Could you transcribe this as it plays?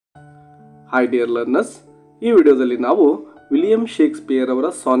Hi dear learners, ಈ ವಿಡಿಯೋದಲ್ಲಿ ನಾವು ವಿಲಿಯಂ ಶೇಕ್ಸ್ಪಿಯರ್ ಅವರ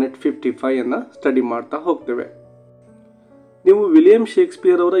ಸಾನೆಟ್ 55 ಅನ್ನು ಸ್ಟಡಿ ಮಾಡ್ತಾ ಹೋಗ್ತೇವೆ. ನೀವು ವಿಲಿಯಂ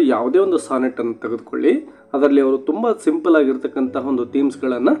ಶೇಕ್ಸ್ಪಿಯರ್ ಅವರ ಯಾವುದೇ ಒಂದು ಸಾನೆಟ್ ಅನ್ನು ತೆಗೆದುಕೊಳ್ಳಿ, ಅದರಲ್ಲಿ ಅವರು ತುಂಬ ಸಿಂಪಲ್ ಆಗಿರ್ತಕ್ಕಂತಹ ಒಂದು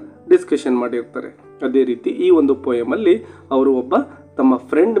ಥೀಮ್ಸ್ಗಳನ್ನು ಡಿಸ್ಕಷನ್ ಮಾಡಿರ್ತಾರೆ. ಅದೇ ರೀತಿ ಈ ಒಂದು ಪೋಯಮಲ್ಲಿ ಅವರು ಒಬ್ಬ ತಮ್ಮ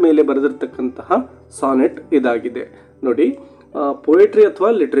ಫ್ರೆಂಡ್ ಮೇಲೆ ಬರೆದಿರ್ತಕ್ಕಂತಹ ಸಾನೆಟ್ ಇದಾಗಿದೆ. ನೋಡಿ, ಪೊಯೆಟ್ರಿ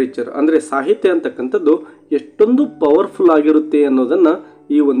ಅಥವಾ ಲಿಟ್ರೇಚರ್ ಅಂದರೆ ಸಾಹಿತ್ಯ ಅಂತಕ್ಕಂಥದ್ದು ಎಷ್ಟೊಂದು ಪವರ್ಫುಲ್ ಆಗಿರುತ್ತೆ ಅನ್ನೋದನ್ನು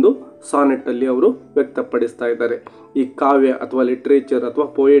ಈ ಒಂದು ಸಾನೆಟ್ಟಲ್ಲಿ ಅವರು ವ್ಯಕ್ತಪಡಿಸ್ತಾ ಇದ್ದಾರೆ. ಈ ಕಾವ್ಯ ಅಥವಾ ಲಿಟ್ರೇಚರ್ ಅಥವಾ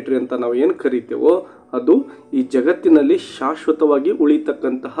ಪೊಯೆಟ್ರಿ ಅಂತ ನಾವು ಏನು ಕರಿತೇವೋ ಅದು ಈ ಜಗತ್ತಿನಲ್ಲಿ ಶಾಶ್ವತವಾಗಿ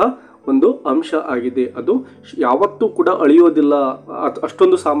ಉಳಿತಕ್ಕಂತಹ ಒಂದು ಅಂಶ ಆಗಿದೆ. ಅದು ಯಾವತ್ತೂ ಕೂಡ ಅಳಿಯೋದಿಲ್ಲ.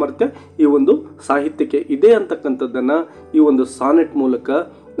 ಅಷ್ಟೊಂದು ಸಾಮರ್ಥ್ಯ ಈ ಒಂದು ಸಾಹಿತ್ಯಕ್ಕೆ ಇದೆ ಅಂತಕ್ಕಂಥದ್ದನ್ನು ಈ ಒಂದು ಸಾನೆಟ್ ಮೂಲಕ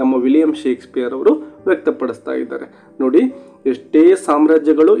ನಮ್ಮ ವಿಲಿಯಂ ಶೇಕ್ಸ್ಪಿಯರ್ ಅವರು ವ್ಯಕ್ತಪಡಿಸ್ತಾ ಇದ್ದಾರೆ. ನೋಡಿ, ಎಷ್ಟೇ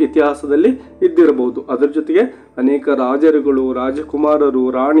ಸಾಮ್ರಾಜ್ಯಗಳು ಇತಿಹಾಸದಲ್ಲಿ ಇದ್ದಿರಬಹುದು, ಅದರ ಜೊತೆಗೆ ಅನೇಕ ರಾಜರುಗಳು, ರಾಜಕುಮಾರರು,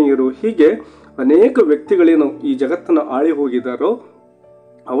 ರಾಣಿಯರು, ಹೀಗೆ ಅನೇಕ ವ್ಯಕ್ತಿಗಳೇನು ಈ ಜಗತ್ತನ್ನು ಆಳಿ ಹೋಗಿದ್ದಾರೋ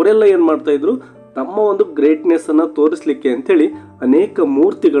ಅವರೆಲ್ಲ ಏನು ಮಾಡ್ತಾ ಇದ್ರು, ತಮ್ಮ ಒಂದು ಗ್ರೇಟ್ನೆಸ್ ಅನ್ನು ತೋರಿಸಲಿಕ್ಕೆ ಅಂತೇಳಿ ಅನೇಕ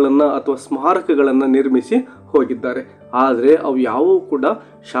ಮೂರ್ತಿಗಳನ್ನು ಅಥವಾ ಸ್ಮಾರಕಗಳನ್ನು ನಿರ್ಮಿಸಿ ಹೋಗಿದ್ದಾರೆ. ಆದರೆ ಅವು ಯಾವುವು ಕೂಡ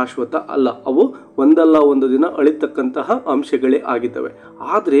ಶಾಶ್ವತ ಅಲ್ಲ, ಅವು ಒಂದಲ್ಲ ಒಂದು ದಿನ ಅಳಿತಕ್ಕಂತಹ ಅಂಶಗಳೇ ಆಗಿದ್ದಾವೆ.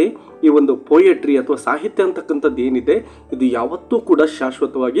 ಆದರೆ ಈ ಒಂದು ಪೊಯೆಟ್ರಿ ಅಥವಾ ಸಾಹಿತ್ಯ ಅಂತಕ್ಕಂಥದ್ದು ಏನಿದೆ, ಇದು ಯಾವತ್ತೂ ಕೂಡ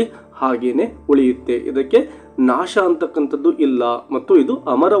ಶಾಶ್ವತವಾಗಿ ಹಾಗೇನೆ ಉಳಿಯುತ್ತೆ. ಇದಕ್ಕೆ ನಾಶ ಅಂತಕ್ಕಂಥದ್ದು ಇಲ್ಲ ಮತ್ತು ಇದು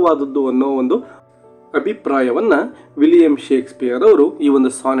ಅಮರವಾದದ್ದು ಅನ್ನೋ ಒಂದು ಅಭಿಪ್ರಾಯವನ್ನು ವಿಲಿಯಂ ಶೇಕ್ಸ್ಪಿಯರ್ ಅವರು ಈ ಒಂದು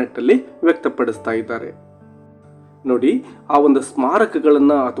ಸಾನೆಟ್ಟಲ್ಲಿ ವ್ಯಕ್ತಪಡಿಸ್ತಾ ಇದ್ದಾರೆ. ನೋಡಿ, ಆ ಒಂದು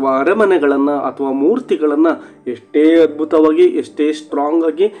ಸ್ಮಾರಕಗಳನ್ನು ಅಥವಾ ಅರಮನೆಗಳನ್ನು ಅಥವಾ ಮೂರ್ತಿಗಳನ್ನು ಎಷ್ಟೇ ಅದ್ಭುತವಾಗಿ ಎಷ್ಟೇ ಸ್ಟ್ರಾಂಗ್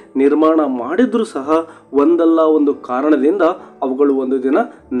ಆಗಿ ನಿರ್ಮಾಣ ಮಾಡಿದ್ರೂ ಸಹ ಒಂದಲ್ಲ ಒಂದು ಕಾರಣದಿಂದ ಅವುಗಳು ಒಂದು ದಿನ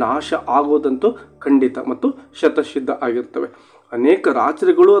ನಾಶ ಆಗೋದಂತೂ ಖಂಡಿತ ಮತ್ತು ಶತಸಿದ್ಧ ಆಗಿರ್ತವೆ. ಅನೇಕ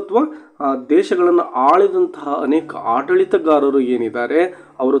ರಾಜ್ಯಗಳು ಅಥವಾ ದೇಶಗಳನ್ನು ಆಳಿದಂತಹ ಅನೇಕ ಆಡಳಿತಗಾರರು ಏನಿದ್ದಾರೆ,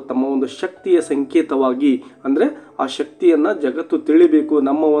 ಅವರು ತಮ್ಮ ಒಂದು ಶಕ್ತಿಯ ಸಂಕೇತವಾಗಿ, ಅಂದರೆ ಆ ಶಕ್ತಿಯನ್ನು ಜಗತ್ತು ತಿಳಿಬೇಕು,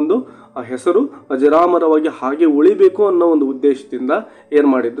 ನಮ್ಮ ಒಂದು ಹೆಸರು ಅಜರಾಮರವಾಗಿ ಹಾಗೆ ಉಳಿಬೇಕು ಅನ್ನೋ ಒಂದು ಉದ್ದೇಶದಿಂದ ಏನು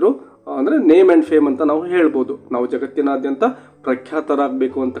ಮಾಡಿದ್ರು ಅಂದರೆ ನೇಮ್ ಆ್ಯಂಡ್ ಫೇಮ್ ಅಂತ ನಾವು ಹೇಳ್ಬೋದು. ನಾವು ಜಗತ್ತಿನಾದ್ಯಂತ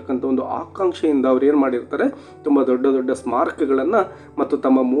ಪ್ರಖ್ಯಾತರಾಗಬೇಕು ಅಂತಕ್ಕಂಥ ಒಂದು ಆಕಾಂಕ್ಷೆಯಿಂದ ಅವ್ರು ಏನು ಮಾಡಿರ್ತಾರೆ, ತುಂಬ ದೊಡ್ಡ ದೊಡ್ಡ ಸ್ಮಾರಕಗಳನ್ನು ಮತ್ತು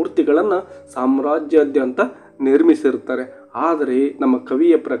ತಮ್ಮ ಮೂರ್ತಿಗಳನ್ನು ಸಾಮ್ರಾಜ್ಯಾದ್ಯಂತ ನಿರ್ಮಿಸಿರ್ತಾರೆ. ಆದರೆ ನಮ್ಮ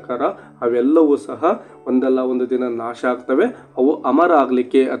ಕವಿಯ ಪ್ರಕಾರ ಅವೆಲ್ಲವೂ ಸಹ ಒಂದಲ್ಲ ಒಂದು ದಿನ ನಾಶ ಆಗ್ತವೆ. ಅವು ಅಮರ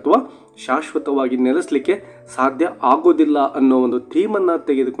ಆಗಲಿಕ್ಕೆ ಅಥವಾ ಶಾಶ್ವತವಾಗಿ ನೆಲೆಸಲಿಕ್ಕೆ ಸಾಧ್ಯ ಆಗೋದಿಲ್ಲ ಅನ್ನೋ ಒಂದು ಥೀಮನ್ನು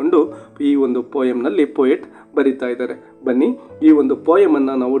ತೆಗೆದುಕೊಂಡು ಈ ಒಂದು ಪೋಯಮ್ನಲ್ಲಿ ಪೊಯೆಟ್ ಬರಿತಾ ಇದ್ದಾರೆ. ಬನ್ನಿ, ಈ ಒಂದು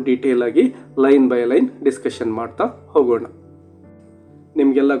ಪೋಯಮನ್ನು ನಾವು ಡೀಟೇಲ್ ಆಗಿ ಲೈನ್ ಬೈ ಲೈನ್ ಡಿಸ್ಕಷನ್ ಮಾಡ್ತಾ ಹೋಗೋಣ.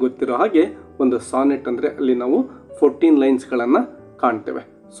 ನಿಮಗೆಲ್ಲ ಗೊತ್ತಿರೋ ಹಾಗೆ ಒಂದು ಸಾನೆಟ್ ಅಂದರೆ ಅಲ್ಲಿ ನಾವು 14 ಲೈನ್ಸ್ಗಳನ್ನು ಕಾಣ್ತೇವೆ.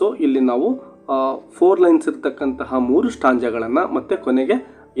 ಸೊ ಇಲ್ಲಿ ನಾವು 4 ಲೈನ್ಸ್ ಇರ್ತಕ್ಕಂತಹ 3 ಸ್ಟಾಂಜಗಳನ್ನು ಮತ್ತು ಕೊನೆಗೆ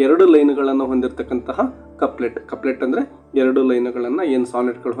 2 ಲೈನ್ಗಳನ್ನು ಹೊಂದಿರತಕ್ಕಂತಹ ಕಪ್ಲೆಟ್ ಅಂದರೆ 2 ಲೈನ್ಗಳನ್ನು ಏನು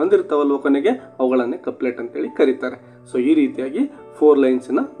ಸಾನೆಟ್ಗಳು ಹೊಂದಿರ್ತಾವಲ್ವ ಕೊನೆಗೆ ಅವುಗಳನ್ನೇ ಕಪ್ಲೆಟ್ ಅಂತೇಳಿ ಕರೀತಾರೆ. ಸೊ ಈ ರೀತಿಯಾಗಿ 4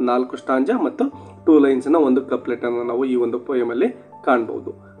 ಲೈನ್ಸಿನ 4 ಸ್ಟಾಂಜ ಮತ್ತು 2 ಲೈನ್ಸಿನ 1 ಕಪ್ಲೆಟನ್ನು ನಾವು ಈ ಒಂದು ಪೋಯಮಲ್ಲಿ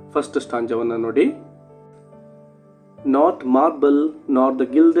ಕಾಣ್ಬೋದು. ಫಸ್ಟ್ ಸ್ಟಾಂಜವನ್ನು ನೋಡಿ. Not marble nor the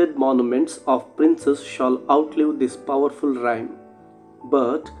gilded monuments of princes shall outlive this powerful rhyme,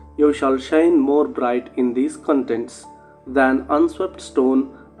 but you shall shine more bright in these contents than unswept stone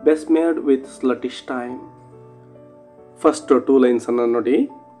besmeared with sluttish time. First 2 lines anna nodi.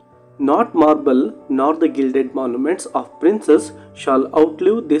 Not marble nor the gilded monuments of princes shall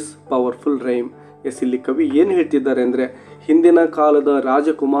outlive this powerful rhyme. ಇಲ್ಲಿ ಕವಿ ಏನು ಹೇಳ್ತಿದ್ದಾರೆ ಅಂದರೆ, ಹಿಂದಿನ ಕಾಲದ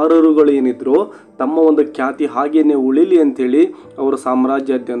ರಾಜಕುಮಾರರುಗಳು ಏನಿದ್ರು ತಮ್ಮ ಒಂದು ಖ್ಯಾತಿ ಹಾಗೇನೆ ಉಳಿಲಿ ಅಂಥೇಳಿ ಅವರು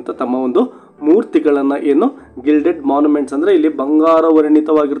ಸಾಮ್ರಾಜ್ಯಾದ್ಯಂತ ತಮ್ಮ ಒಂದು ಮೂರ್ತಿಗಳನ್ನು ಏನು ಗಿಲ್ಡೆಡ್ ಮಾನ್ಯುಮೆಂಟ್ಸ್ ಅಂದರೆ ಇಲ್ಲಿ ಬಂಗಾರ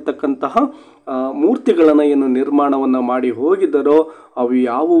ವರ್ಣಿತವಾಗಿರ್ತಕ್ಕಂತಹ ಮೂರ್ತಿಗಳನ್ನು ಏನು ನಿರ್ಮಾಣವನ್ನು ಮಾಡಿ ಹೋಗಿದ್ದಾರೋ ಅವು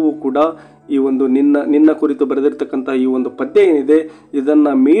ಯಾವುವು ಕೂಡ ಈ ಒಂದು ನಿನ್ನ ಕುರಿತು ಬರೆದಿರ್ತಕ್ಕಂಥ ಈ ಒಂದು ಪದ್ಯ ಏನಿದೆ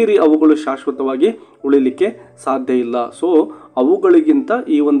ಇದನ್ನು ಮೀರಿ ಅವುಗಳು ಶಾಶ್ವತವಾಗಿ ಉಳಿಲಿಕ್ಕೆ ಸಾಧ್ಯ ಇಲ್ಲ. ಸೊ ಅವುಗಳಿಗಿಂತ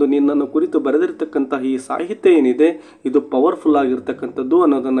ಈ ಒಂದು ನಿನ್ನನ್ನು ಕುರಿತು ಬರೆದಿರ್ತಕ್ಕಂತಹ ಈ ಸಾಹಿತ್ಯ ಏನಿದೆ ಇದು ಪವರ್ಫುಲ್ ಆಗಿರ್ತಕ್ಕಂಥದ್ದು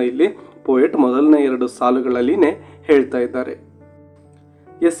ಅನ್ನೋದನ್ನು ಇಲ್ಲಿ ಪೋಯೆಟ್ ಮೊದಲನೇ 2 ಸಾಲುಗಳಲ್ಲಿನೇ ಹೇಳ್ತಾ ಇದ್ದಾರೆ.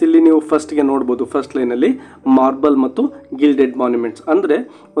 ಎಸ್, ಇಲ್ಲಿ ನೀವು ಫಸ್ಟ್ಗೆ ನೋಡ್ಬೋದು, ಫಸ್ಟ್ ಲೈನಲ್ಲಿ ಮಾರ್ಬಲ್ ಮತ್ತು ಗಿಲ್ಡೆಡ್ ಮಾನ್ಯುಮೆಂಟ್ಸ್ ಅಂದರೆ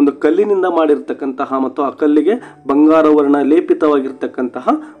ಒಂದು ಕಲ್ಲಿನಿಂದ ಮಾಡಿರ್ತಕ್ಕಂತಹ ಮತ್ತು ಆ ಕಲ್ಲಿಗೆ ಬಂಗಾರ ವರ್ಣ ಲೇಪಿತವಾಗಿರ್ತಕ್ಕಂತಹ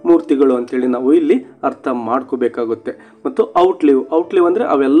ಮೂರ್ತಿಗಳು ಅಂತೇಳಿ ನಾವು ಇಲ್ಲಿ ಅರ್ಥ ಮಾಡ್ಕೋಬೇಕಾಗುತ್ತೆ. ಮತ್ತು ಔಟ್ಲಿವ್ ಅಂದರೆ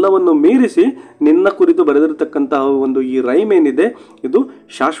ಅವೆಲ್ಲವನ್ನು ಮೀರಿಸಿ ನಿನ್ನ ಕುರಿತು ಬರೆದಿರ್ತಕ್ಕಂತಹ ಒಂದು ಈ ರೈಮ್ ಏನಿದೆ ಇದು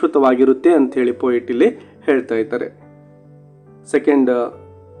ಶಾಶ್ವತವಾಗಿರುತ್ತೆ ಅಂಥೇಳಿ ಪೋಯೆಟ್ ಇಲ್ಲಿ ಹೇಳ್ತಾ ಇದ್ದಾರೆ. ಸೆಕೆಂಡ್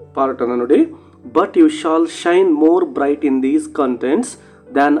ಪಾರ್ಟನ್ನು ನೋಡಿ. But you shawl shine more bright in these contents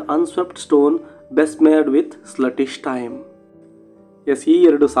than unswept stone besmeared with sluttish time. S, ಈ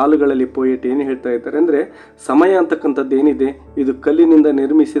 2 ಸಾಲುಗಳಲ್ಲಿ ಪೋಯೆಟ್ ಏನು ಹೇಳ್ತಾ ಇದ್ದಾರೆ ಅಂದರೆ, ಸಮಯ ಅಂತಕ್ಕಂಥದ್ದು ಏನಿದೆ ಇದು ಕಲ್ಲಿನಿಂದ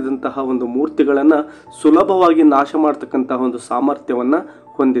ನಿರ್ಮಿಸಿದಂತಹ ಒಂದು ಮೂರ್ತಿಗಳನ್ನು ಸುಲಭವಾಗಿ ನಾಶ ಮಾಡ್ತಕ್ಕಂತಹ ಒಂದು ಸಾಮರ್ಥ್ಯವನ್ನು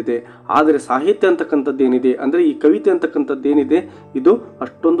ಹೊಂದಿದೆ. ಆದರೆ ಸಾಹಿತ್ಯ ಅಂತಕ್ಕಂಥದ್ದೇನಿದೆ ಅಂದರೆ ಈ ಕವಿತೆ ಅಂತಕ್ಕಂಥದ್ದೇನಿದೆ ಇದು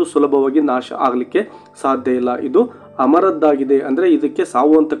ಅಷ್ಟೊಂದು ಸುಲಭವಾಗಿ ನಾಶ ಆಗಲಿಕ್ಕೆ ಸಾಧ್ಯ ಇಲ್ಲ. ಇದು ಅಮರದ್ದಾಗಿದೆ ಅಂದರೆ ಇದಕ್ಕೆ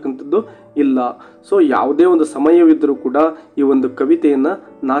ಸಾವು ಅಂತಕ್ಕಂಥದ್ದು ಇಲ್ಲ. ಸೊ ಯಾವುದೇ ಒಂದು ಸಮಯವಿದ್ದರೂ ಕೂಡ ಈ ಒಂದು ಕವಿತೆಯನ್ನು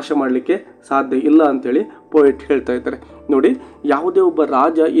ನಾಶ ಮಾಡಲಿಕ್ಕೆ ಸಾಧ್ಯ ಇಲ್ಲ ಅಂಥೇಳಿ ಪೋಯೆಟ್ ಹೇಳ್ತಾ ಇದ್ದಾರೆ. ನೋಡಿ, ಯಾವುದೇ ಒಬ್ಬ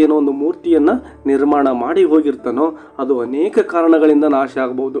ರಾಜ ಏನೋ ಒಂದು ಮೂರ್ತಿಯನ್ನು ನಿರ್ಮಾಣ ಮಾಡಿ ಹೋಗಿರ್ತಾನೋ ಅದು ಅನೇಕ ಕಾರಣಗಳಿಂದ ನಾಶ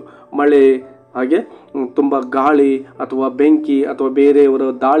ಆಗ್ಬೋದು. ಮಳೆ, ಹಾಗೆ ತುಂಬ ಗಾಳಿ ಅಥವಾ ಬೆಂಕಿ ಅಥವಾ ಬೇರೆಯವರ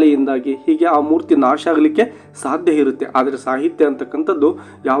ದಾಳಿಯಿಂದಾಗಿ ಹೀಗೆ ಆ ಮೂರ್ತಿ ನಾಶ ಆಗಲಿಕ್ಕೆ ಸಾಧ್ಯ ಇರುತ್ತೆ. ಆದರೆ ಸಾಹಿತ್ಯ ಅಂತಕ್ಕಂಥದ್ದು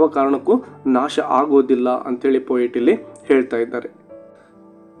ಯಾವ ಕಾರಣಕ್ಕೂ ನಾಶ ಆಗೋದಿಲ್ಲ ಅಂಥೇಳಿ ಪೋಯೆಟ್ ಇಲ್ಲಿ ಹೇಳ್ತಾ ಇದ್ದಾರೆ.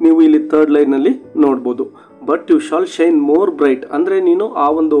 ನೀವು ಇಲ್ಲಿ 3rd ಲೈನಲ್ಲಿ ನೋಡ್ಬೋದು, but you shawl shine more bright. ಅಂದರೆ ನೀನು ಆ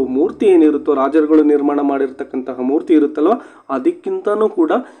ಒಂದು ಮೂರ್ತಿ ಏನಿರುತ್ತೋ, ರಾಜರುಗಳು ನಿರ್ಮಾಣ ಮಾಡಿರ್ತಕ್ಕಂತಹ ಮೂರ್ತಿ ಇರುತ್ತಲ್ವ, ಅದಕ್ಕಿಂತನೂ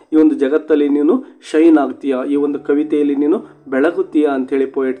ಕೂಡ ಈ ಒಂದು ಜಗತ್ತಲ್ಲಿ ನೀನು ಶೈನ್ ಆಗ್ತೀಯಾ, ಈ ಒಂದು ಕವಿತೆಯಲ್ಲಿ ನೀನು ಬೆಳಗುತ್ತೀಯಾ ಅಂಥೇಳಿ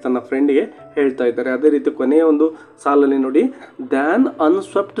ಪೋಯೆಟ್ ತನ್ನ ಫ್ರೆಂಡಿಗೆ ಹೇಳ್ತಾ ಇದ್ದಾರೆ. ಅದೇ ರೀತಿ ಕೊನೆಯ ಒಂದು ಸಾಲಲ್ಲಿ ನೋಡಿ, ದ್ಯಾನ್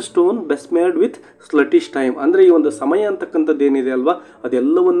ಅನ್ಸ್ವೆಪ್ಟ್ ಸ್ಟೋನ್ ಬೆಸ್ಮೇಡ್ ವಿತ್ ಸ್ಲಟಿಶ್ ಟೈಮ್. ಅಂದರೆ ಈ ಒಂದು ಸಮಯ ಅಂತಕ್ಕಂಥದ್ದು ಏನಿದೆ ಅಲ್ವಾ,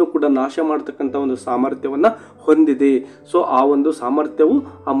 ಅದೆಲ್ಲವನ್ನು ಕೂಡ ನಾಶ ಮಾಡ್ತಕ್ಕಂಥ ಒಂದು ಸಾಮರ್ಥ್ಯವನ್ನು ಹೊಂದಿದೆ. ಸೊ ಆ ಒಂದು ಸಾಮರ್ಥ್ಯವು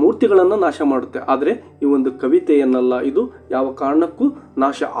ಆ ಮೂರ್ತಿಗಳನ್ನು ನಾಶ ಮಾಡುತ್ತೆ, ಆದರೆ ಈ ಒಂದು ಕವಿತೆಯನ್ನಲ್ಲ, ಇದು ಯಾವ ಕಾರಣಕ್ಕೂ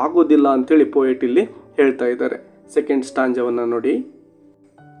ನಾಶ ಆಗೋದಿಲ್ಲ ಅಂತೇಳಿ ಪೋಯೆಟ್ ಇಲ್ಲಿ ಹೇಳ್ತಾ ಇದ್ದಾರೆ. 2nd ಸ್ಟಾಂಜವನ್ನು ನೋಡಿ,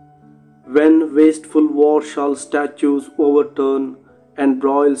 when wasteful war shawl statues ಓವರ್ಟರ್ನ್ and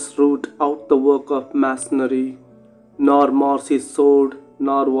broils root out the work of masonry, nor Morse's sword,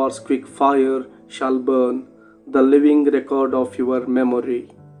 nor war's quick fire shall burn the living record of your memory.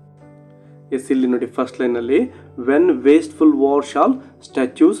 S, ಇಲ್ಲಿ ನೋಡಿ first ಲೈನಲ್ಲಿ when wasteful war shawl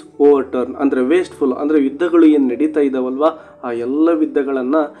statues ಓವರ್ಟರ್ನ್. ಅಂದರೆ wasteful ಅಂದರೆ ಯುದ್ಧಗಳು ಏನು ನಡೀತಾ ಇದ್ದಾವಲ್ವ, ಆ ಎಲ್ಲ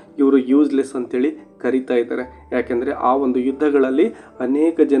ಯುದ್ಧಗಳನ್ನು ಇವರು ಯೂಸ್ಲೆಸ್ ಅಂತೇಳಿ ಕರೀತಾ ಇದ್ದಾರೆ. ಯಾಕೆಂದರೆ ಆ ಒಂದು ಯುದ್ಧಗಳಲ್ಲಿ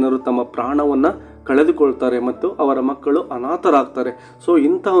ಅನೇಕ ಜನರು ತಮ್ಮ ಪ್ರಾಣವನ್ನು ಕಳೆದುಕೊಳ್ತಾರೆ ಮತ್ತು ಅವರ ಮಕ್ಕಳು ಅನಾಥರಾಗ್ತಾರೆ. ಸೊ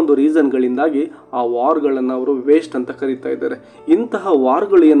ಇಂತಹ ಒಂದು ರೀಸನ್ಗಳಿಂದಾಗಿ ಆ ವಾರ್ಗಳನ್ನು ಅವರು ವೇಸ್ಟ್ ಅಂತ ಕರೀತಾ ಇದ್ದಾರೆ. ಇಂತಹ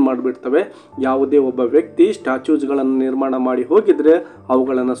ವಾರ್ಗಳು ಏನು ಮಾಡಿಬಿಡ್ತವೆ, ಯಾವುದೇ ಒಬ್ಬ ವ್ಯಕ್ತಿ ಸ್ಟ್ಯಾಚ್ಯೂಸ್ಗಳನ್ನು ನಿರ್ಮಾಣ ಮಾಡಿ ಹೋಗಿದ್ರೆ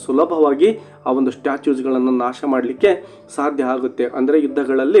ಅವುಗಳನ್ನು ಸುಲಭವಾಗಿ ಆ ಒಂದು ಸ್ಟ್ಯಾಚ್ಯೂಸ್ಗಳನ್ನು ನಾಶ ಮಾಡಲಿಕ್ಕೆ ಸಾಧ್ಯ ಆಗುತ್ತೆ. ಅಂದರೆ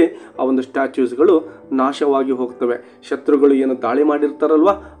ಯುದ್ಧಗಳಲ್ಲಿ ಆ ಒಂದು ಸ್ಟ್ಯಾಚ್ಯೂಸ್ಗಳು ನಾಶವಾಗಿ ಹೋಗ್ತವೆ. ಶತ್ರುಗಳು ಏನು ದಾಳಿ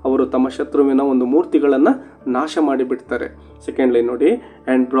ಮಾಡಿರ್ತಾರಲ್ವ, ಅವರು ತಮ್ಮ ಶತ್ರುವಿನ ಒಂದು ಮೂರ್ತಿಗಳನ್ನು ನಾಶ ಮಾಡಿಬಿಡ್ತಾರೆ. 2nd ಲೈನ್ ನೋಡಿ,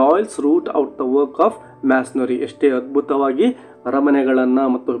 and ಬ್ರಾಯ್ಲ್ಸ್ root out the work of ಮ್ಯಾಸ್ನರಿ. ಎಷ್ಟೇ ಅದ್ಭುತವಾಗಿ ಅರಮನೆಗಳನ್ನು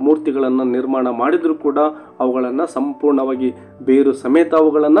ಮತ್ತು ಮೂರ್ತಿಗಳನ್ನು ನಿರ್ಮಾಣ ಮಾಡಿದರೂ ಕೂಡ ಅವುಗಳನ್ನು ಸಂಪೂರ್ಣವಾಗಿ ಬೇರು ಸಮೇತ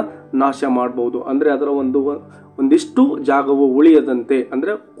ಅವುಗಳನ್ನು ನಾಶ ಮಾಡ್ಬೋದು. ಅಂದರೆ ಅದರ ಒಂದಿಷ್ಟು ಜಾಗವು ಉಳಿಯದಂತೆ,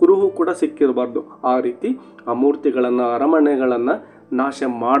 ಅಂದರೆ ಕುರುಹು ಕೂಡ ಸಿಕ್ಕಿರಬಾರ್ದು, ಆ ರೀತಿ ಆ ಮೂರ್ತಿಗಳನ್ನು ಅರಮನೆಗಳನ್ನು ನಾಶ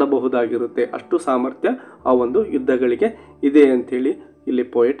ಮಾಡಬಹುದಾಗಿರುತ್ತೆ. ಅಷ್ಟು ಸಾಮರ್ಥ್ಯ ಆ ಒಂದು ಯುದ್ಧಗಳಿಗೆ ಇದೆ ಅಂಥೇಳಿ ಇಲ್ಲಿ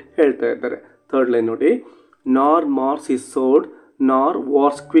ಪೋಯೆಟ್ ಹೇಳ್ತಾ ಇದ್ದಾರೆ. 3rd ಲೈನ್ ನೋಡಿ, ನಾರ್ ಮಾರ್ಸ್ ಇಸ್ ಸೋರ್ಡ್ ನಾರ್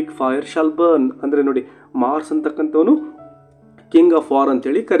wars quick fire shall burn. ಅಂದರೆ ನೋಡಿ, ಮಾರ್ಸ್ ಅಂತಕ್ಕಂಥವನು ಕಿಂಗ್ ಆಫ್ ವಾರ್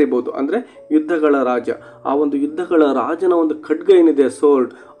ಅಂತೇಳಿ ಕರಿಬೋದು. ಅಂದರೆ ಯುದ್ಧಗಳ ರಾಜ. ಆ ಒಂದು ಯುದ್ಧಗಳ ರಾಜನ ಒಂದು ಖಡ್ಗ ಏನಿದೆ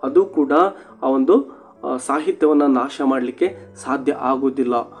ಸೋರ್ಡ್, ಅದು ಕೂಡ ಆ ಒಂದು ಸಾಹಿತ್ಯವನ್ನು ನಾಶ ಮಾಡಲಿಕ್ಕೆ ಸಾಧ್ಯ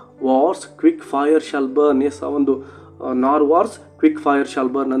ಆಗೋದಿಲ್ಲ. Wars quick fire shall burn. S, ಆ ಒಂದು ನಾರ್ wars quick fire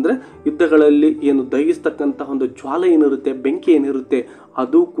shall burn ಅಂದರೆ ಯುದ್ಧಗಳಲ್ಲಿ ಏನು ದಹಿಸ್ತಕ್ಕಂಥ ಒಂದು ಜ್ವಾಲೆ ಏನಿರುತ್ತೆ, ಬೆಂಕಿ ಏನಿರುತ್ತೆ,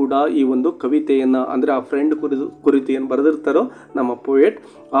 ಅದು ಕೂಡ ಈ ಒಂದು ಕವಿತೆಯನ್ನು ಅಂದರೆ ಆ ಫ್ರೆಂಡ್ ಕುರಿತು ಏನು ಬರೆದಿರ್ತಾರೋ ನಮ್ಮ ಪೋಯೆಟ್,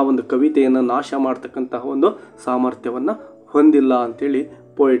 ಆ ಒಂದು ಕವಿತೆಯನ್ನು ನಾಶ ಮಾಡ್ತಕ್ಕಂತಹ ಒಂದು ಸಾಮರ್ಥ್ಯವನ್ನು ಹೊಂದಿಲ್ಲ ಅಂಥೇಳಿ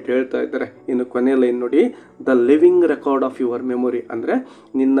ಪೋಯೆಟ್ ಹೇಳ್ತಾ ಇದ್ದಾರೆ. ಇನ್ನು ಕೊನೆಯ ಲೈನ್ ನೋಡಿ, the living record of your memory. ಅಂದರೆ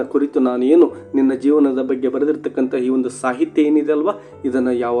ನಿನ್ನ ಕುರಿತು ನಾನೇನು ನಿನ್ನ ಜೀವನದ ಬಗ್ಗೆ ಬರೆದಿರ್ತಕ್ಕಂಥ ಈ ಒಂದು ಸಾಹಿತ್ಯ ಏನಿದೆ ಅಲ್ವಾ,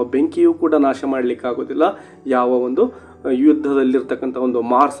 ಇದನ್ನು ಯಾವ ಬೆಂಕಿಯೂ ಕೂಡ ನಾಶ ಮಾಡಲಿಕ್ಕಾಗೋದಿಲ್ಲ. ಯಾವ ಒಂದು ಯುದ್ಧದಲ್ಲಿರ್ತಕ್ಕಂಥ ಒಂದು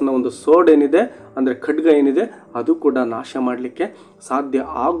ಮಾರ್ಸ್ನ ಒಂದು ಸೋಡ್ ಏನಿದೆ ಅಂದರೆ ಖಡ್ಗ ಏನಿದೆ, ಅದು ಕೂಡ ನಾಶ ಮಾಡಲಿಕ್ಕೆ ಸಾಧ್ಯ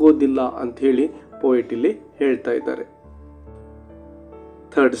ಆಗೋದಿಲ್ಲ ಅಂಥೇಳಿ ಪೋಯೆಟ್ ಇಲ್ಲಿ ಹೇಳ್ತಾ ಇದ್ದಾರೆ.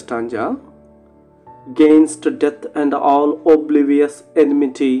 3rd ಸ್ಟಾಂಜಾ, Gainst death and all oblivious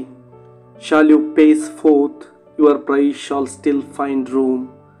enmity shall you pace forth, your praise shall still find room,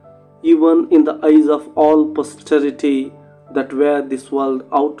 even in the eyes of all posterity that wear this world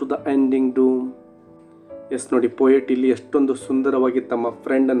out to the ending doom. S ನೋಡಿ, poet ಇಲ್ಲಿ ಎಷ್ಟೊಂದು ಸುಂದರವಾಗಿ ತಮ್ಮ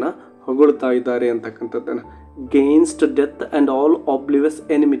ಫ್ರೆಂಡನ್ನು ಹೊಗಳ್ತಾ ಇದ್ದಾರೆ ಅಂತಕ್ಕಂಥದ್ದನ್ನು. ಗೇನ್ಸ್ಟ್ death and all ಆಬ್ಲಿವಿಯಸ್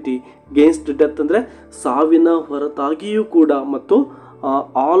enmity. ಗೇನ್ಸ್ಟ್ death ಅಂದರೆ ಸಾವಿನ ಹೊರತಾಗಿಯೂ ಕೂಡ, ಮತ್ತು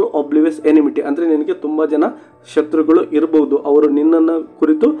ಆಲ್ ಆಬ್ಲಿವಿಯಸ್ ಎನಿಮಿಟಿ ಅಂದರೆ ನಿನಗೆ ತುಂಬ ಜನ ಶತ್ರುಗಳು ಇರ್ಬೋದು. ಅವರು ನಿನ್ನನ್ನು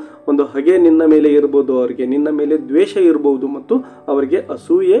ಕುರಿತು ಒಂದು ಹಗೆ ನಿನ್ನ ಮೇಲೆ ಇರ್ಬೋದು, ಅವರಿಗೆ ನಿನ್ನ ಮೇಲೆ ದ್ವೇಷ ಇರ್ಬೋದು ಮತ್ತು ಅವರಿಗೆ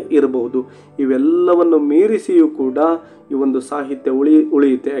ಅಸೂಯೆ ಇರಬಹುದು. ಇವೆಲ್ಲವನ್ನು ಮೀರಿಸಿಯೂ ಕೂಡ ಈ ಒಂದು ಸಾಹಿತ್ಯ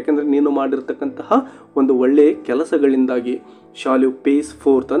ಉಳಿಯುತ್ತೆ. ಯಾಕೆಂದರೆ ನೀನು ಮಾಡಿರ್ತಕ್ಕಂತಹ ಒಂದು ಒಳ್ಳೆಯ ಕೆಲಸಗಳಿಂದಾಗಿ. ಶಾಲ್ ಯು ಪೇಸ್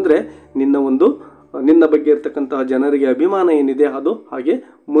ಫೋರ್ತ್ ಅಂದರೆ ನಿನ್ನ ಬಗ್ಗೆ ಇರ್ತಕ್ಕಂತಹ ಜನರಿಗೆ ಅಭಿಮಾನ ಏನಿದೆ ಅದು ಹಾಗೆ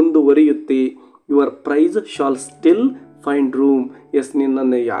ಮುಂದುವರಿಯುತ್ತೆ. Your price shawl still find room. S,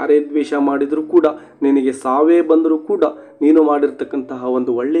 ನಿನ್ನನ್ನು ಯಾರೇ ದ್ವೇಷ ಮಾಡಿದರೂ ಕೂಡ, ನಿನಗೆ ಸಾವೇ ಬಂದರೂ ಕೂಡ ನೀನು ಮಾಡಿರ್ತಕ್ಕಂತಹ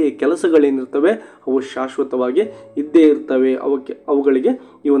ಒಂದು ಒಳ್ಳೆಯ ಕೆಲಸಗಳೇನಿರ್ತವೆ ಅವು ಶಾಶ್ವತವಾಗಿ ಇದ್ದೇ ಇರ್ತವೆ. ಅವುಗಳಿಗೆ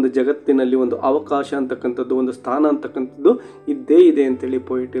ಈ ಒಂದು ಜಗತ್ತಿನಲ್ಲಿ ಒಂದು ಅವಕಾಶ ಅಂತಕ್ಕಂಥದ್ದು, ಒಂದು ಸ್ಥಾನ ಅಂತಕ್ಕಂಥದ್ದು ಇದ್ದೇ ಇದೆ ಅಂತೇಳಿ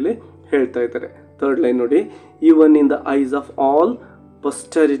ಪೊಯಿಟಲ್ಲಿ ಹೇಳ್ತಾ ಇದ್ದಾರೆ. ಥರ್ಡ್ ಲೈನ್ ನೋಡಿ, even in the eyes of all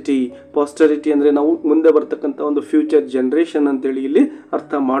ಪಾಸ್ಟರಿಟಿ ಅಂದರೆ ನಾವು ಮುಂದೆ ಬರ್ತಕ್ಕಂಥ ಒಂದು ಫ್ಯೂಚರ್ ಜನ್ರೇಷನ್ ಅಂತೇಳಿ ಇಲ್ಲಿ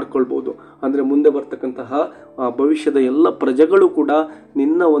ಅರ್ಥ ಮಾಡ್ಕೊಳ್ಬೋದು. ಅಂದರೆ ಮುಂದೆ ಬರ್ತಕ್ಕಂತಹ ಭವಿಷ್ಯದ ಎಲ್ಲ ಪ್ರಜೆಗಳು ಕೂಡ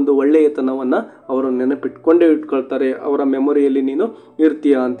ನಿನ್ನ ಒಂದು ಒಳ್ಳೆಯತನವನ್ನು ಅವರು ನೆನಪಿಟ್ಕೊಂಡೇ ಇಟ್ಕೊಳ್ತಾರೆ, ಅವರ ಮೆಮೊರಿಯಲ್ಲಿ ನೀನು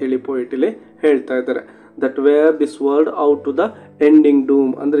ಇರ್ತೀಯ ಅಂತೇಳಿ ಪೊಯಿಟಲ್ಲಿ ಹೇಳ್ತಾ ಇದ್ದಾರೆ. That where this world out to the ending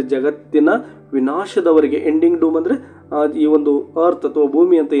ಡೂಮ್ ಅಂದರೆ ಜಗತ್ತಿನ ವಿನಾಶದವರೆಗೆ. ಎಂಡಿಂಗ್ ಡೂಮ್ ಅಂದರೆ ಈ ಒಂದು ಅರ್ತ್ ಅಥವಾ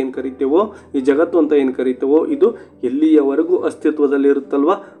ಭೂಮಿ ಅಂತ ಏನು ಕರಿತೇವೋ, ಈ ಜಗತ್ತು ಅಂತ ಏನು ಕರಿತೇವೋ, ಇದು ಎಲ್ಲಿಯವರೆಗೂ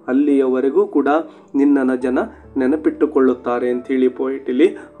ಅಸ್ತಿತ್ವದಲ್ಲಿರುತ್ತಲ್ವ ಅಲ್ಲಿಯವರೆಗೂ ಕೂಡ ನಿನ್ನನ್ನು ಜನ ನೆನಪಿಟ್ಟುಕೊಳ್ಳುತ್ತಾರೆ ಅಂಥೇಳಿ ಪೊಯಿಟಲ್ಲಿ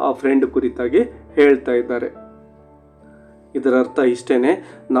ಆ ಫ್ರೆಂಡ್ ಕುರಿತಾಗಿ ಹೇಳ್ತಾ ಇದ್ದಾರೆ. ಇದರ ಅರ್ಥ ಇಷ್ಟೇ,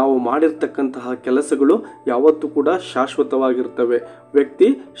 ನಾವು ಮಾಡಿರ್ತಕ್ಕಂತಹ ಕೆಲಸಗಳು ಯಾವತ್ತೂ ಕೂಡ ಶಾಶ್ವತವಾಗಿರ್ತವೆ. ವ್ಯಕ್ತಿ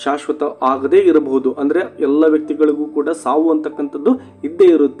ಶಾಶ್ವತ ಆಗದೇ ಇರಬಹುದು, ಅಂದರೆ ಎಲ್ಲ ವ್ಯಕ್ತಿಗಳಿಗೂ ಕೂಡ ಸಾವು ಅಂತಕ್ಕಂಥದ್ದು ಇದ್ದೇ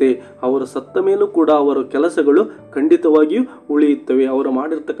ಇರುತ್ತೆ. ಅವರು ಸತ್ತ ಮೇಲೂ ಕೂಡ ಅವರ ಕೆಲಸಗಳು ಖಂಡಿತವಾಗಿಯೂ ಉಳಿಯುತ್ತವೆ. ಅವರು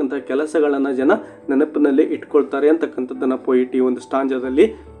ಮಾಡಿರ್ತಕ್ಕಂತಹ ಕೆಲಸಗಳನ್ನು ಜನ ನೆನಪಿನಲ್ಲಿ ಇಟ್ಕೊಳ್ತಾರೆ ಅಂತಕ್ಕಂಥದ್ದನ್ನು ಪೊಯಿಟ್ ಈ ಒಂದು ಸ್ಟಾಂಜದಲ್ಲಿ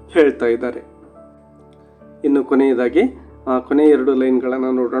ಹೇಳ್ತಾ ಇದ್ದಾರೆ. ಇನ್ನು ಕೊನೆಯದಾಗಿ ಕೊನೆಯ 2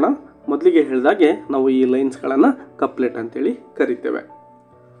 ಲೈನ್ಗಳನ್ನು ನೋಡೋಣ. ಮೊದಲಿಗೆ ಹೇಳಿದಾಗೆ ನಾವು ಈ ಲೈನ್ಸ್ಗಳನ್ನು ಕಪ್ಲೆಟ್ ಅಂತೇಳಿ ಕರಿತೇವೆ.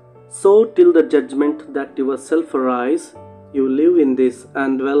 So till the judgment that your self rice you live in this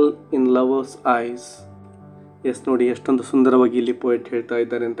and dwell in lovers ice. S ನೋಡಿ, ಎಷ್ಟೊಂದು ಸುಂದರವಾಗಿ ಇಲ್ಲಿ ಪೊಯಿಟ್ ಹೇಳ್ತಾ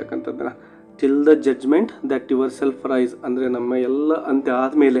ಇದ್ದಾರೆ ಅಂತಕ್ಕಂಥದ್ದನ್ನು. Till the judgment that your self rice ಅಂದರೆ ನಮ್ಮ ಎಲ್ಲ ಅಂತ್ಯ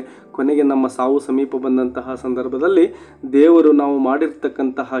ಆದಮೇಲೆ, ಕೊನೆಗೆ ನಮ್ಮ ಸಾವು ಸಮೀಪ ಬಂದಂತಹ ಸಂದರ್ಭದಲ್ಲಿ ದೇವರು ನಾವು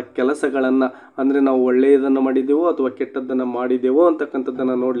ಮಾಡಿರ್ತಕ್ಕಂತಹ ಕೆಲಸಗಳನ್ನು, ಅಂದರೆ ನಾವು ಒಳ್ಳೆಯದನ್ನು ಮಾಡಿದ್ದೇವೋ ಅಥವಾ ಕೆಟ್ಟದ್ದನ್ನು ಮಾಡಿದ್ದೇವೋ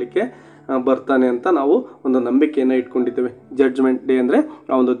ಅಂತಕ್ಕಂಥದ್ದನ್ನು ನೋಡಲಿಕ್ಕೆ ಬರ್ತಾನೆ ಅಂತ ನಾವು ಒಂದು ನಂಬಿಕೆಯನ್ನು ಇಟ್ಕೊಂಡಿದ್ದೇವೆ. ಜಡ್ಜ್ಮೆಂಟ್ ಡೇ ಅಂದರೆ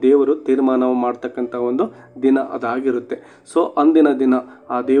ಆ ಒಂದು ದೇವರು ತೀರ್ಮಾನ ಮಾಡ್ತಕ್ಕಂಥ ಒಂದು ದಿನ ಅದಾಗಿರುತ್ತೆ. ಸೊ ಅಂದಿನ ದಿನ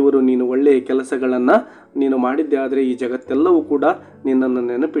ಆ ದೇವರು ನೀನು ಒಳ್ಳೆಯ ಕೆಲಸಗಳನ್ನು ನೀನು ಮಾಡಿದ್ದೆ ಆದರೆ ಈ ಜಗತ್ತೆಲ್ಲವೂ ಕೂಡ ನಿನ್ನನ್ನು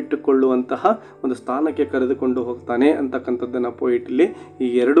ನೆನಪಿಟ್ಟುಕೊಳ್ಳುವಂತಹ ಒಂದು ಸ್ಥಾನಕ್ಕೆ ಕರೆದುಕೊಂಡು ಹೋಗ್ತಾನೆ ಅಂತಕ್ಕಂಥದ್ದನ್ನು ಪೊಯಿಟಲ್ಲಿ ಈ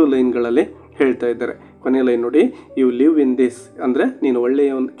 2 ಲೈನ್ಗಳಲ್ಲಿ ಹೇಳ್ತಾ ಇದ್ದಾರೆ. ಕೊನೆಯ ಲೈನ್ ನೋಡಿ, ಯು ಲಿವ್ ಇನ್ ದಿಸ್ ಅಂದರೆ ನೀನು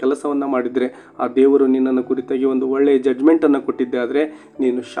ಒಳ್ಳೆಯ ಒಂದು ಕೆಲಸವನ್ನು ಮಾಡಿದರೆ ಆ ದೇವರು ನಿನ್ನನ್ನು ಕುರಿತಾಗಿ ಒಂದು ಒಳ್ಳೆಯ ಜಡ್ಜ್ಮೆಂಟನ್ನು ಕೊಟ್ಟಿದ್ದೆ ಆದರೆ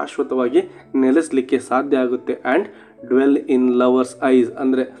ನೀನು ಶಾಶ್ವತವಾಗಿ ನೆಲೆಸಲಿಕ್ಕೆ ಸಾಧ್ಯ ಆಗುತ್ತೆ. And dwell in lovers ice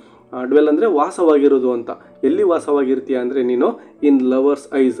ಅಂದರೆ ಡ್ವೆಲ್ ಅಂದರೆ ವಾಸವಾಗಿರೋದು ಅಂತ. ಎಲ್ಲಿ ವಾಸವಾಗಿರ್ತೀಯ ಅಂದರೆ ನೀನು ಇನ್ ಲವರ್ಸ್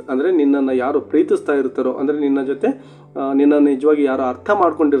ಐಸ್ ಅಂದರೆ ನಿನ್ನನ್ನು ಯಾರು ಪ್ರೀತಿಸ್ತಾ ಇರ್ತಾರೋ, ಅಂದರೆ ನಿನ್ನ ಜೊತೆ ನಿನ್ನನ್ನು ನಿಜವಾಗಿ ಯಾರು ಅರ್ಥ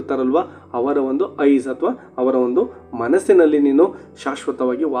ಮಾಡ್ಕೊಂಡಿರ್ತಾರಲ್ವ ಅವರ ಒಂದು ಐಸ್ ಅಥವಾ ಅವರ ಒಂದು ಮನಸ್ಸಿನಲ್ಲಿ ನೀನು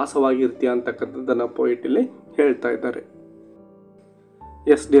ಶಾಶ್ವತವಾಗಿ ವಾಸವಾಗಿರ್ತೀಯ ಅಂತಕ್ಕಂಥದ್ದನ್ನು ಪೊಯಿಟಲ್ಲಿ ಹೇಳ್ತಾ ಇದ್ದಾರೆ.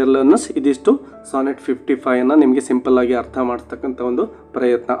 ಎಸ್ ಡಿಯರ್ ಲರ್ನರ್ಸ್, ಇದಿಷ್ಟು ಸಾನೆಟ್ 55 ನಿಮಗೆ ಸಿಂಪಲ್ಲಾಗಿ ಅರ್ಥ ಮಾಡ್ತಕ್ಕಂಥ ಒಂದು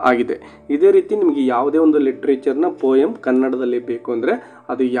ಪ್ರಯತ್ನ ಆಗಿದೆ. ಇದೇ ರೀತಿ ನಿಮಗೆ ಯಾವುದೇ ಒಂದು ಲಿಟ್ರೇಚರ್ನ ಪೋಯಮ್ ಕನ್ನಡದಲ್ಲಿ ಬೇಕು ಅಂದರೆ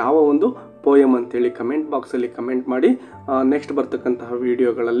ಅದು ಯಾವ ಒಂದು ಪೋಯಮ್ ಅಂತೇಳಿ ಕಮೆಂಟ್ ಬಾಕ್ಸಲ್ಲಿ ಕಮೆಂಟ್ ಮಾಡಿ. ನೆಕ್ಸ್ಟ್ ಬರ್ತಕ್ಕಂತಹ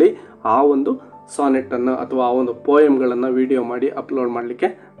ವಿಡಿಯೋಗಳಲ್ಲಿ ಆ ಒಂದು ಸಾನೆಟನ್ನು ಅಥವಾ ಆ ಒಂದು ಪೋಯಮ್ಗಳನ್ನು ವಿಡಿಯೋ ಮಾಡಿ ಅಪ್ಲೋಡ್ ಮಾಡಲಿಕ್ಕೆ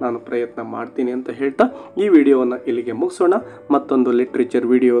ನಾನು ಪ್ರಯತ್ನ ಮಾಡ್ತೀನಿ ಅಂತ ಹೇಳ್ತಾ ಈ ವಿಡಿಯೋವನ್ನು ಇಲ್ಲಿಗೆ ಮುಗಿಸೋಣ. ಮತ್ತೊಂದು ಲಿಟ್ರೇಚರ್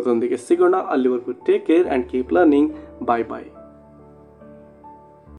ವಿಡಿಯೋದೊಂದಿಗೆ ಸಿಗೋಣ. ಅಲ್ಲಿವರೆಗೂ take care and keep learning. Bye bye.